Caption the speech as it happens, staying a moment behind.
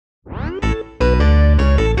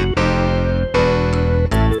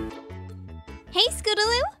Hey,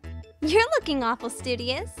 Scootaloo! You're looking awful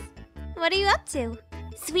studious. What are you up to?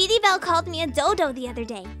 Sweetie Belle called me a dodo the other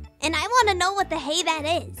day, and I want to know what the hey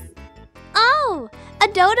that is. Oh, a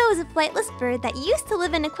dodo is a flightless bird that used to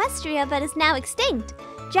live in Equestria but is now extinct.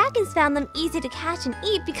 Dragons found them easy to catch and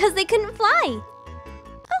eat because they couldn't fly.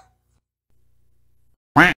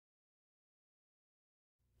 Oh.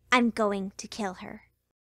 I'm going to kill her.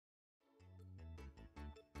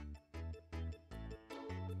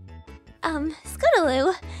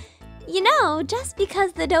 Scootaloo, you know, just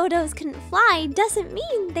because the dodos couldn't fly doesn't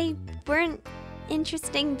mean they weren't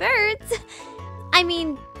interesting birds. I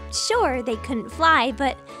mean, sure, they couldn't fly,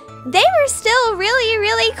 but they were still really,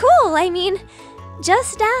 really cool. I mean,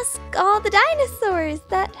 just ask all the dinosaurs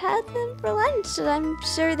that had them for lunch. I'm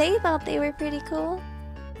sure they thought they were pretty cool.